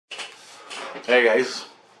Hey guys.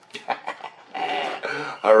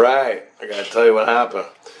 Alright, I gotta tell you what happened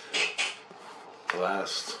the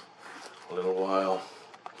last little while.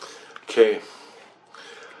 Okay.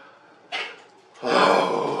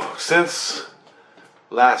 Oh, since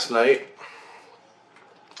last night,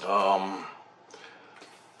 I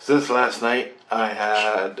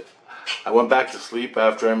went back to sleep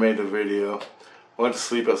after I made the video. Went to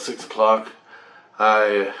sleep at 6 o'clock.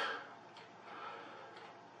 I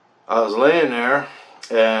was laying there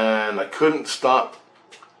and I couldn't stop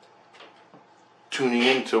tuning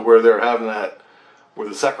into where they're having where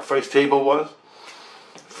the sacrifice table was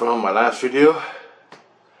from my last video.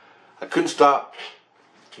 I couldn't stop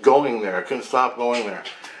going there.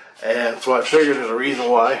 And so I figured there's a reason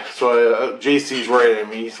why. So JC's writing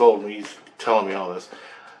me. He told me, he's telling me all this.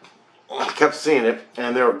 I kept seeing it,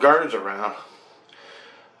 and there were guards around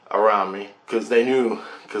me because they knew,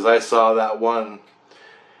 because I saw that one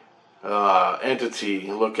entity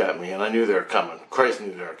look at me, and I knew they were coming. Christ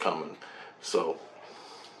knew they were coming. So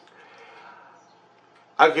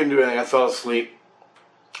I couldn't do anything. I fell asleep.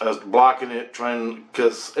 I was blocking it,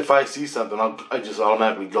 because if I see something, I just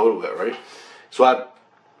automatically go to it, right? So I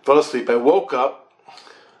fell asleep. I woke up,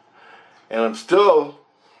 and I'm still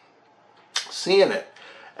seeing it,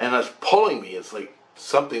 and it's pulling me. It's like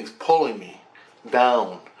something's pulling me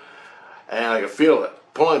down, and I can feel it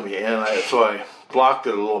pulling me. And so I blocked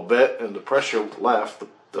it a little bit, and the pressure left.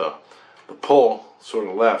 The pull sort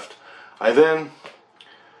of left. I then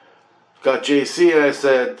got JC and I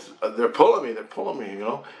said, they're pulling me, you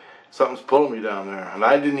know. Something's pulling me down there. And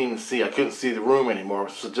I didn't even see, I couldn't see the room anymore.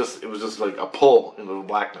 So it was just like a pull into the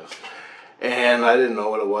blackness. And I didn't know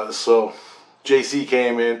what it was. So JC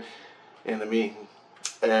came into me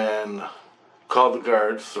and called the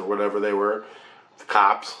guards or whatever they were, the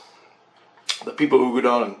cops, the people who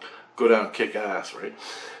go down and kick ass, right?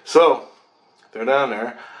 So they're down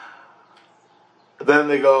there. Then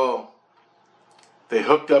they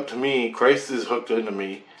hooked up to me. Christ is hooked into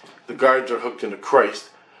me. The guards are hooked into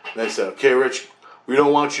Christ. And they said, okay, Rich, we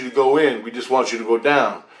don't want you to go in. We just want you to go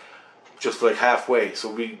down. Just like halfway.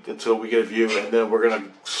 Until we get a view. And then we're going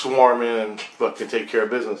to swarm in and fucking take care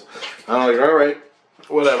of business. And I'm like, all right,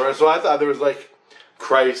 whatever. So I thought there was like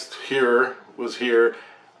Christ was here.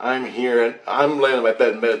 I'm here. And I'm laying in my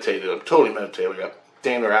bed and meditating. I'm totally meditating. Like I'm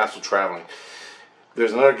damn near astral traveling.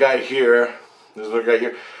 There's another guy here.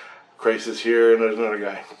 Christ is here, and there's another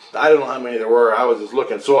guy. I don't know how many there were. I was just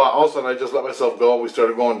looking. So all of a sudden, I just let myself go. We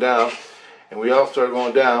started going down, and we all started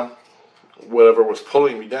going down. Whatever was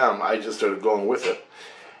pulling me down, I just started going with it.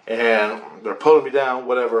 And they're pulling me down,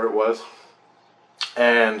 whatever it was.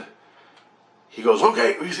 And he goes,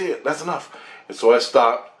 okay, we see it. That's enough. And so I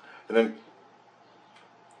stopped, and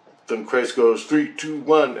then Christ goes, 3, 2,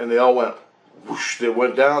 1, and they all went, whoosh. They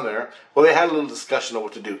went down there. Well, they had a little discussion of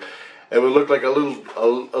what to do. It would look like a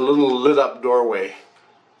little lit up doorway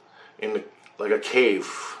like a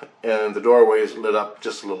cave, and the doorway is lit up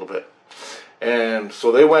just a little bit. And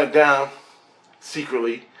so they went down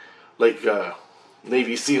secretly, like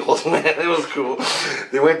Navy SEALs. Man, it was cool.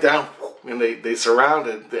 They went down and they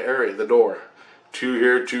surrounded the area, the door. Two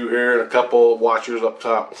here, and a couple watchers up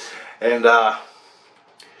top. And as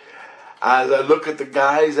I look at the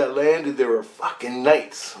guys that landed, they were fucking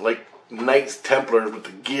knights, like Knights Templars with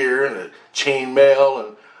the gear and the chainmail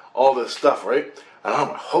and all this stuff, right? And I'm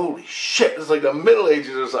like, holy shit, it's like the Middle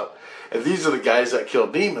Ages or something. And these are the guys that kill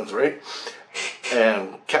demons, right?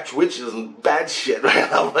 And catch witches and bad shit, right?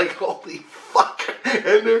 And I'm like, holy fuck.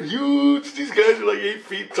 And they're huge. These guys are like 8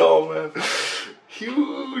 feet tall, man.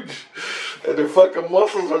 Huge. And their fucking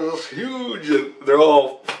muscles are just huge. And they're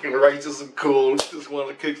all fucking righteous and cool. Just want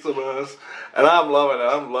to kick some ass. And I'm loving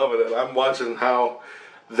it. I'm watching how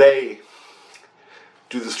they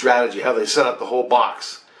do the strategy, how they set up the whole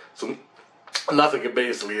box so nothing can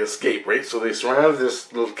basically escape, right? So they surround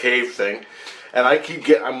this little cave thing, and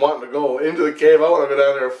I'm wanting to go into the cave. I want to go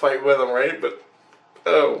down there and fight with them, right? But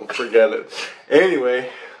oh, forget it. Anyway,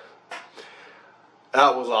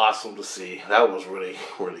 that was awesome to see. That was really,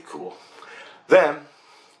 really cool. Then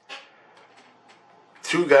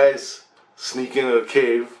 2 guys sneak into the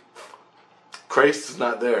cave. Christ is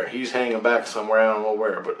not there. He's hanging back somewhere. I don't know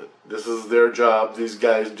where, but this is their job. These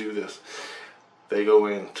guys do this. They go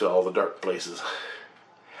into all the dark places.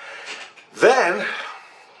 Then,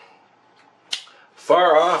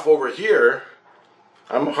 far off over here,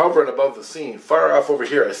 I'm hovering above the scene. Far off over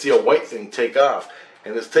here, I see a white thing take off.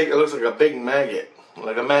 And it looks like a big maggot.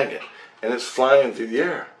 Like a maggot. And it's flying through the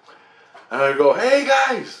air. And I go, hey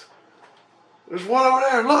guys! There's one over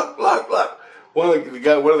there. Look, look, look. One of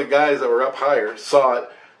the guys that were up higher saw it,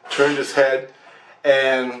 turned his head,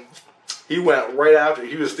 and he went right after.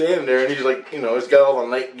 He was standing there, and he's like, you know, he's got all the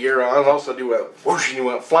night gear on, and all of a sudden he went whoosh, and he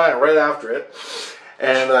went flying right after it.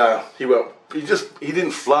 And he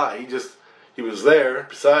didn't fly, he was there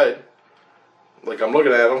beside, like I'm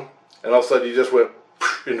looking at him, and all of a sudden he just went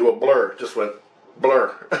into a blur, just went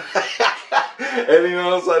blur. And then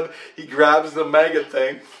all of a sudden he grabs the maggot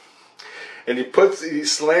thing, and he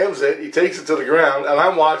slams it, he takes it to the ground, and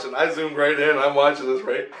I'm watching, I zoomed right in, I'm watching this,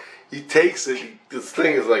 right? He takes it, this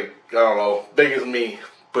thing is like, I don't know, big as me,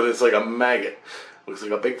 but it's like a maggot. Looks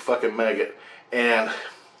like a big fucking maggot. And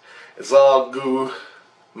it's all goo,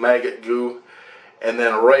 maggot goo, and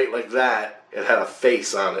then right like that, it had a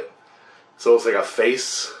face on it. So it's like a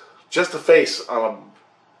face, just a face on a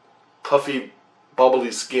puffy,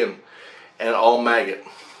 bubbly skin, and all maggot.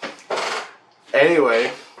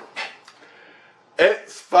 Anyway,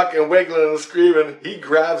 it's fucking wiggling and screaming. He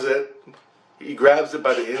grabs it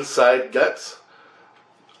by the inside guts.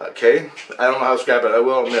 Okay, I don't know how to describe it, I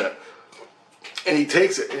will in a minute. And he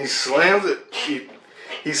takes it and he slams it,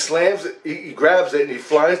 he slams it, he grabs it and he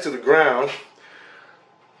flies to the ground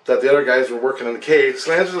that the other guys were working in the cave,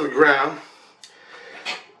 slams it to the ground.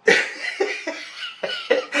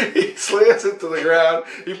 He slams it to the ground,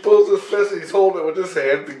 he pulls his fist and he's holding it with his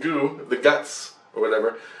hand, the goo, the guts, or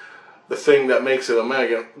whatever, the thing that makes it a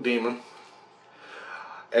maggot demon.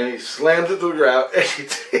 And he slams it to the ground, and he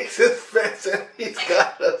takes his fist, and he's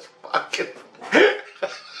got a fucking...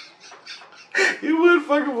 You wouldn't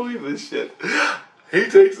fucking believe this shit. He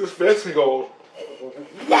takes his fist and goes...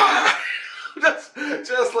 Wow!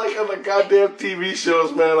 Just like on the goddamn TV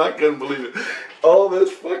shows, man, I couldn't believe it. All this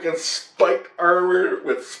fucking spiked armor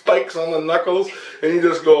with spikes on the knuckles, and he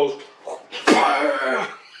just goes... And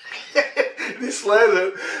he slams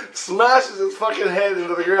it, smashes his fucking head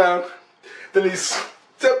into the ground, then he...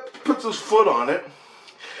 puts his foot on it,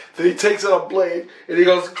 then he takes out a blade, and he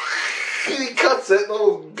goes, and he cuts it, and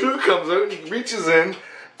all the goo comes out, and he reaches in,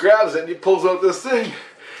 grabs it, and he pulls out this thing,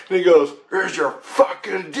 and he goes, "There's your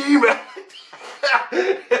fucking demon." He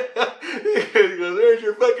goes, "There's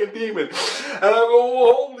your fucking demon." And I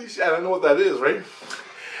go, holy shit, I don't know what that is, right?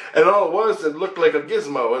 And all it was, it looked like a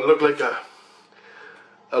gizmo, it looked like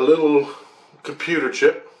a little computer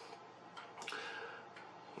chip,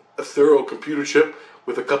 a thorough computer chip,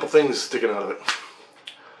 with a couple things sticking out of it.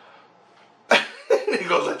 He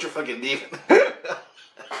goes, "That's your fucking demon."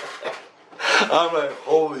 I'm like,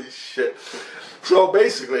 holy shit. So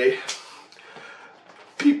basically,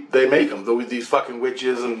 they make them, these fucking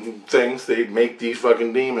witches and things, they make these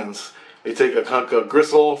fucking demons. They take a hunk of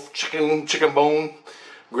gristle, chicken bone,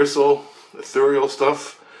 gristle, ethereal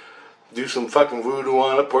stuff, do some fucking voodoo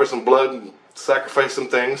on it, pour some blood, and sacrifice some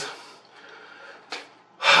things.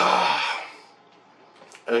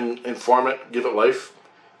 And inform it, give it life,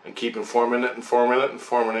 and keep informing it,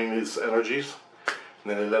 informing these energies,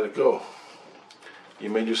 and then they let it go. You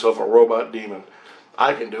made yourself a robot demon.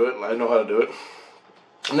 I can do it, I know how to do it.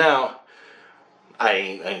 Now, I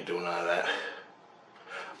ain't doing none of that.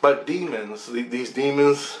 But demons, these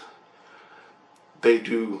demons, they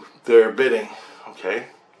do their bidding, okay?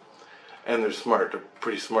 And they're smart, they're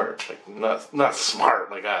pretty smart. Like, not smart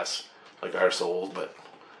like us, like our souls, but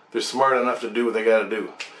they're smart enough to do what they gotta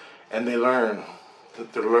do. And they learn.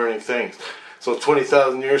 They're learning things. So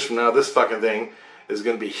 20,000 years from now, this fucking thing is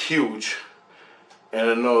gonna be huge. And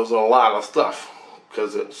it knows a lot of stuff.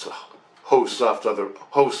 Because it hosts off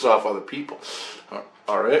other people.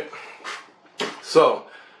 Alright? So,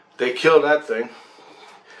 they kill that thing.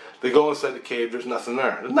 They go inside the cave, there's nothing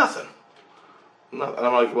there. There's nothing. And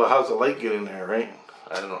I'm like, well, how's the light get in there, right?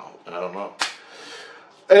 I don't know.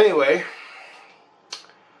 Anyway,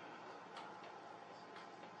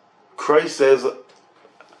 Christ says,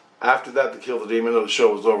 after that to kill the demon, the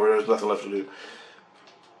show was over, there's nothing left to do.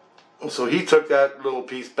 So he took that little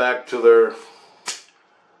piece back to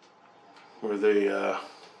where they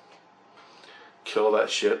kill that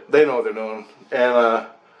shit. They know what they're doing. And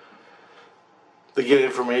they get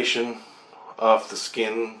information off the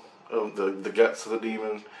skin of the guts of the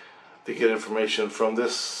demon. They get information from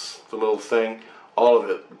the little thing. All of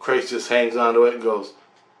it. Christ just hangs onto it and goes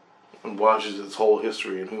and watches its whole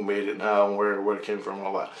history and who made it and how and where it came from and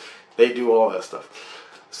all that. They do all that stuff.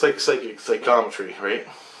 It's like psychometry, right?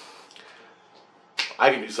 I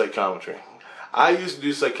can do psychometry. I used to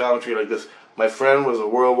do psychometry like this. My friend was a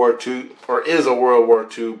World War II, or is a World War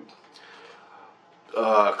II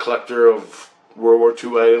collector of World War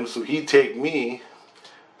II items. So he'd take me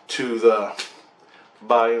to the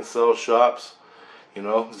buy and sell shops, you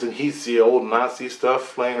know. Then he'd see old Nazi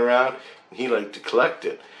stuff laying around, and he liked to collect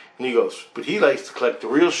it. And he goes, but he likes to collect the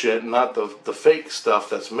real shit, not the fake stuff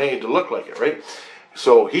that's made to look like it, right?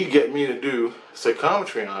 So he get me to do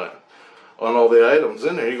psychometry on it, on all the items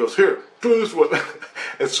in there. He goes, here, do this one.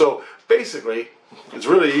 And so basically, it's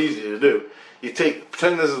really easy to do. You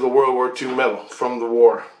pretend this is the World War II medal from the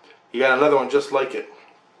war. You got another one just like it.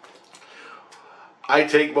 I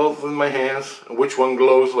take both in my hands, and which one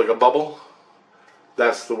glows like a bubble?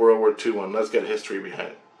 That's the World War II one. That's got history behind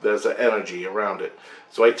it. There's an energy around it.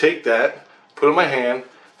 So I take that, put it in my hand,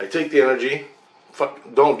 I take the energy,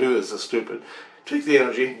 don't do this, it's stupid. Take the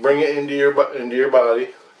energy, bring it into your body,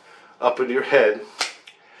 up into your head,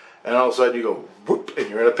 and all of a sudden you go whoop, and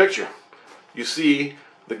you're in a picture. You see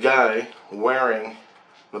the guy wearing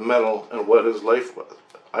the medal and what his life was.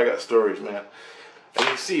 I got stories, man. And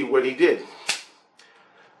you see what he did.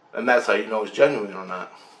 And that's how you know it's genuine or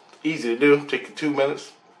not. Easy to do, take you 2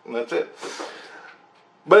 minutes, and that's it.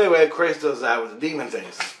 But anyway, Christ does that with the demon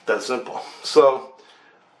things. That's simple. So,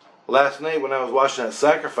 last night when I was watching that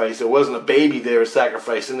sacrifice, it wasn't a baby they were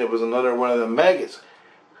sacrificing, it was another one of the maggots.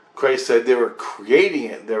 Christ said they were creating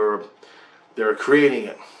it. They were creating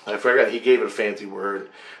it. I forgot, he gave it a fancy word.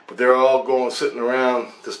 But they're all sitting around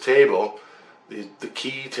this table, the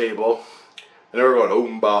key table, and they were going,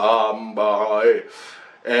 umba, umba,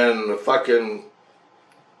 and fucking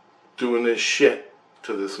doing this shit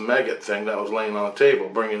to this maggot thing that was laying on the table,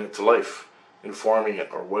 bringing it to life, informing it,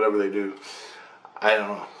 or whatever they do. I don't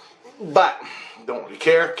know. But, don't really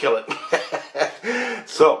care, kill it.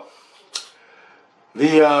 So,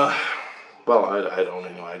 well, I don't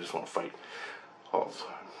anyway, I just want to fight all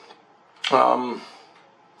the time.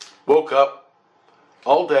 Woke up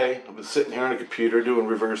all day, I've been sitting here on a computer doing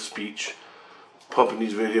reverse speech, pumping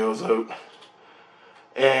these videos out,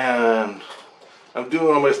 and I'm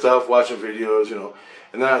doing all my stuff, watching videos, you know,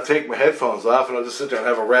 and then I'll take my headphones off and I'll just sit there and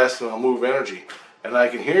have a rest and I'll move energy. And I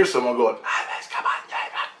can hear someone going, come on,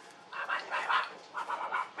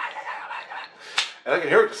 and I can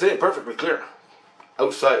hear it say it perfectly clear.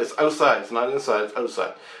 Outside, it's outside, it's not inside, it's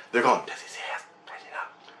outside. They're going, does he say yes? You know,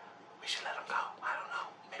 we should let him go. I don't know,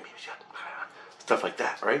 maybe we should. Stuff like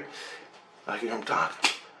that, right? I can hear him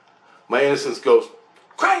talking. My innocence goes,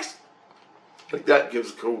 Christ! Like that,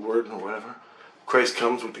 gives a code word or whatever. Christ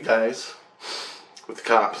comes with the guys, with the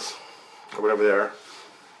cops, or whatever they are.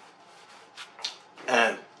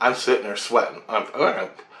 And I'm sitting there sweating. I'm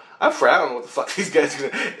frowning what the fuck these guys are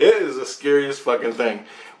gonna. It is the scariest fucking thing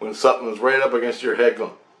when something is right up against your head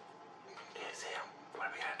going, do you see him? What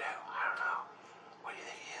are we gonna do? I don't know. What do you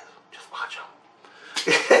think he is? Just watch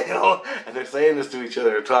him. You know? And they're saying this to each other,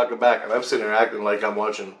 they're talking back, and I'm sitting there acting like I'm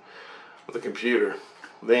watching with a computer.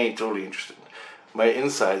 They ain't totally interested. My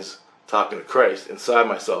inside's talking to Christ. Inside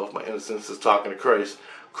myself, my innocence is talking to Christ.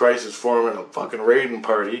 Christ is forming a fucking raiding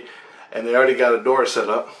party, and they already got a door set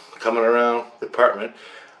up coming around the apartment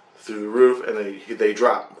through the roof, and they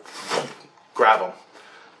drop, grab them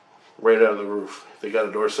right out of the roof. They got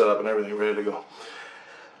a door set up and everything ready to go.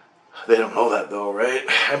 They don't know that though, right?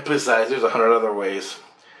 And besides, there's 100 other ways.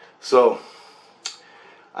 So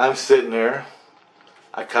I'm sitting there.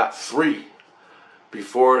 I caught 3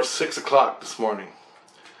 before 6 o'clock this morning,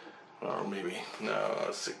 or maybe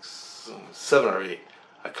no, 7 or 8.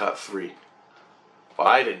 I caught 3. Well,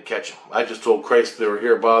 I didn't catch them. I just told Christ they were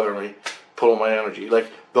here bothering me, pulling my energy.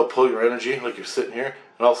 Like they'll pull your energy, like you're sitting here,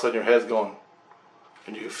 and all of a sudden your head's going,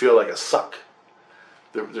 and you can feel like a suck.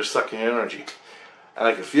 They're sucking energy, and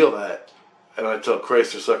I can feel that. And I tell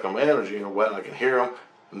Christ they're sucking my energy, or what? And I can hear them,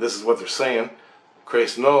 and this is what they're saying.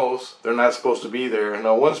 Christ knows they're not supposed to be there.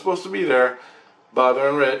 No one's supposed to be there,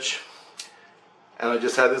 bothering Rich. And I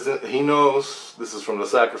just had this. He knows this is from the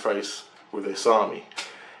sacrifice where they saw me,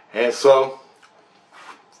 and so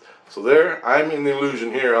there I'm in the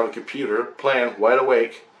illusion here on the computer, playing wide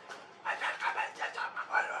awake.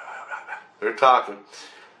 They're talking.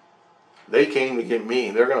 They came to get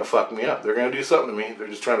me. They're gonna fuck me up. They're gonna do something to me. They're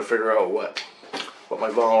just trying to figure out what my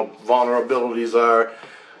vulnerabilities are,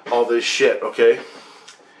 all this shit. Okay.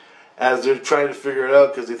 As they're trying to figure it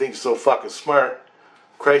out because they think he's so fucking smart,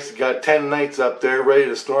 Christ has got 10 knights up there ready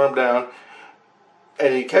to storm down,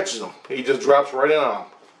 and he catches them. He just drops right in on them.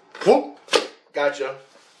 Whoop! Gotcha.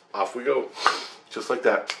 Off we go. Just like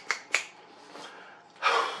that.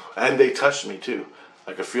 And they touched me too.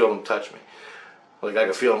 I could feel them touch me. Like I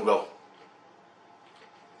could feel them go,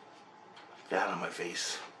 get out of my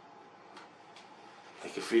face. I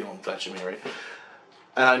could feel them touching me, right?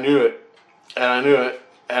 And I knew it. And I knew it.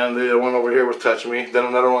 And the one over here was touching me. Then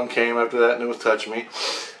another one came after that and it was touching me.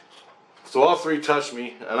 So all 3 touched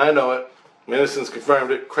me, and I know it. My innocence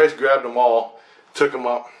confirmed it. Christ grabbed them all, took them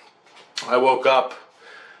up. I woke up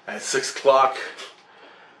at 6 o'clock.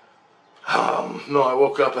 No, I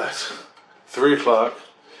woke up at 3 o'clock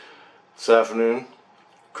this afternoon.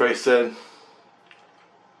 Christ said,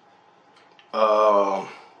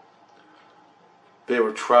 they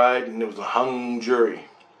were tried and it was a hung jury.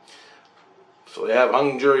 So they have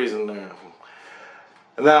hung juries in there.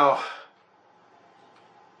 And now,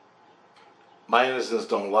 my innocence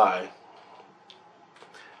don't lie.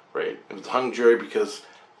 Right? It was a hung jury because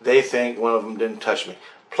they think one of them didn't touch me.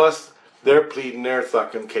 Plus, they're pleading their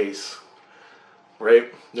fucking case.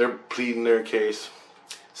 Right? They're pleading their case,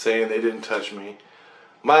 saying they didn't touch me.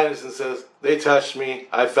 My innocence says, they touched me,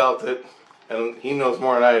 I felt it, and he knows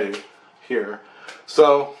more than I do here.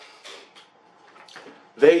 So,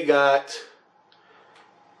 they got,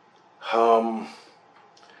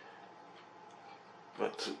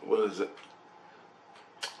 what is it?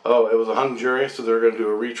 Oh, it was a hung jury, so they're going to do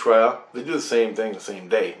a retrial. They do the same thing the same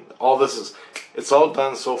day. All this is, it's all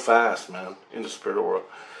done so fast, man, in the spirit world.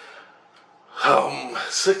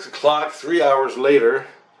 6 o'clock, 3 hours later,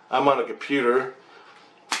 I'm on a computer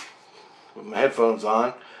with my headphones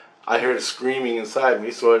on. I hear the screaming inside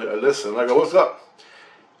me, so I listen. I go, what's up?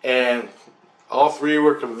 And all three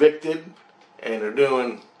were convicted, and they're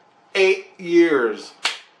doing 8 years.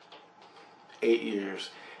 8 years.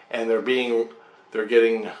 And they're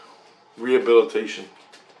getting rehabilitation.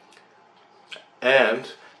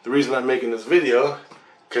 And the reason I'm making this video,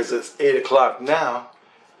 because it's 8 o'clock now,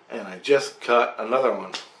 and I just caught another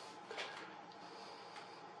one.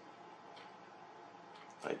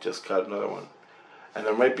 I just caught another one. And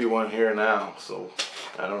there might be one here now, so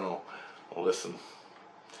I don't know. Well, listen.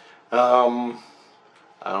 I don't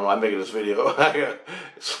know, I'm making this video.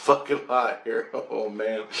 It's fucking hot here. Oh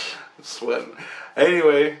man, I'm sweating.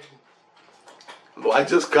 Anyway, I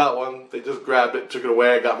just caught one. They just grabbed it, took it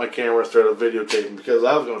away. I got my camera, started videotaping because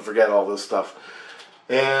I was going to forget all this stuff.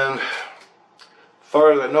 And as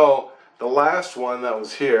far as I know, the last one that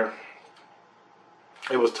was here,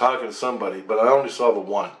 it was talking to somebody, but I only saw the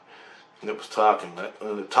one. And it was talking.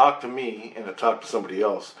 And it talked to me, and it talked to somebody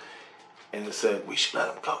else. And it said, we should let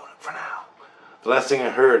him go for now. The last thing I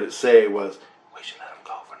heard it say was, we should let him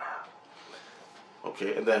go for now.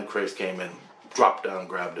 Okay, and then Christ came in, dropped down,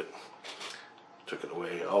 grabbed it, took it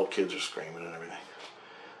away. All kids are screaming and everything.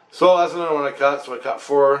 So that's another one I caught. So I caught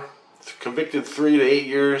 4, convicted 3 to 8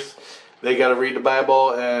 years. They got to read the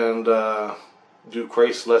Bible and do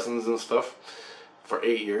Christ lessons and stuff for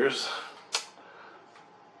 8 years.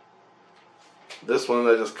 This one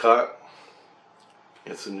I just caught,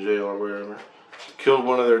 it's in jail or wherever, killed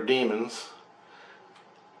one of their demons.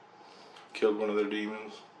 Killed one of their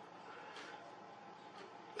demons.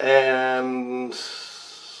 And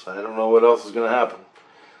I don't know what else is going to happen.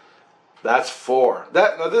 That's 4.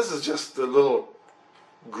 Now this is just a little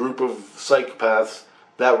group of psychopaths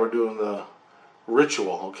that were doing the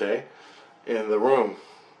ritual, okay, in the room.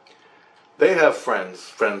 They have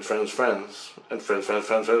friends, and friends.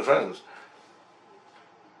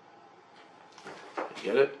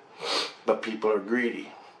 Get it? But people are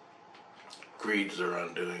greedy. Greed's their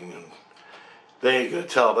undoing, and they ain't gonna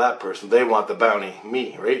tell that person. They want the bounty,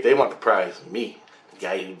 me, right? They want the prize, me, the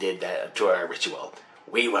guy who did that to our ritual.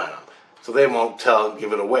 We want him, so they won't tell and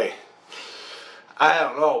give it away. I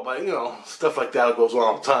don't know, but you know, stuff like that goes on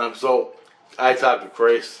all the time. So I talked to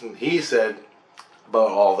Christ, and he said about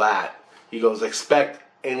all that. He goes, expect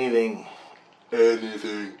anything.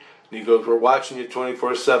 And he goes, we're watching you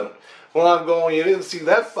 24/7. Well, I'm going, you didn't see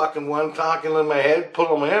that fucking one talking in my head,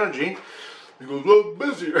 pulling my energy. He goes, look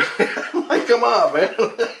busier. I'm like, come on,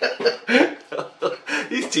 man.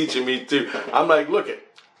 He's teaching me too. I'm like, look it,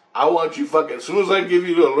 I want you fucking, as soon as I give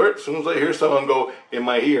you the alert, as soon as I hear someone go in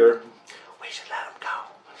my ear, we should let him go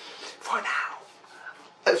for now.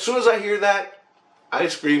 As soon as I hear that, I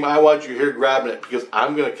scream, I want you here grabbing it because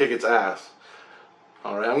I'm going to kick its ass.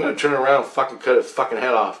 Alright, I'm going to turn around and fucking cut its fucking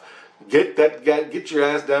head off. Get that guy, get your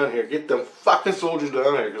ass down here. Get them fucking soldiers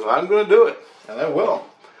down here because I'm going to do it. And I will.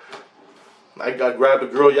 I grabbed a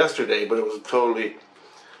girl yesterday, but it was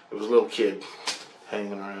a little kid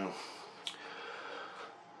hanging around.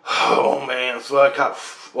 Oh man, so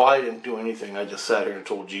I didn't do anything. I just sat here and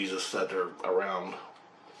told Jesus that they're around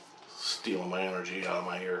stealing my energy out of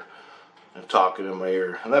my ear and talking in my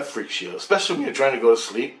ear. And that freaks you out, especially when you're trying to go to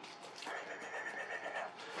sleep.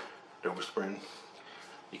 They're whispering.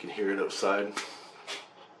 You can hear it outside.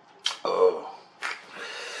 Oh.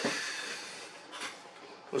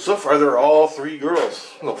 Well, so far there are all 3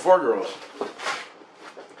 girls. No, 4 girls.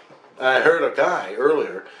 I heard a guy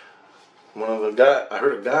earlier. I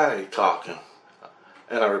heard a guy talking.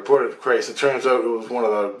 And I reported to Christ. It turns out it was one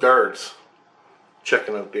of the guards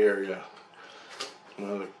checking out the area.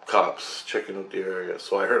 One of the cops checking out the area.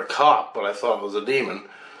 So I heard a cop, but I thought it was a demon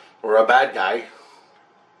or a bad guy.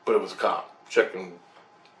 But it was a cop checking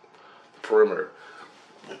perimeter.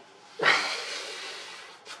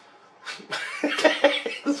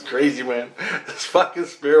 It's crazy, man. This fucking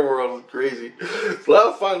spirit world is crazy. It's a lot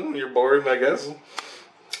of fun when you're bored, I guess.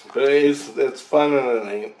 But it's fun and it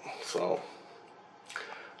ain't. So,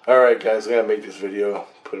 alright guys, I gotta make this video,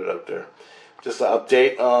 put it up there. Just an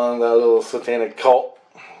update on that little satanic cult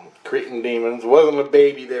creating demons. It wasn't a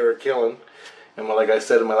baby they were killing. And like I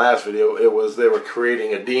said in my last video, it was they were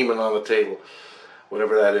creating a demon on the table.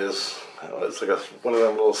 Whatever that is. It's like one of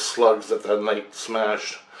them little slugs that the knight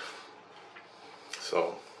smashed.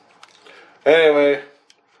 So, anyway,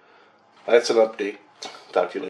 that's an update. Talk to you later.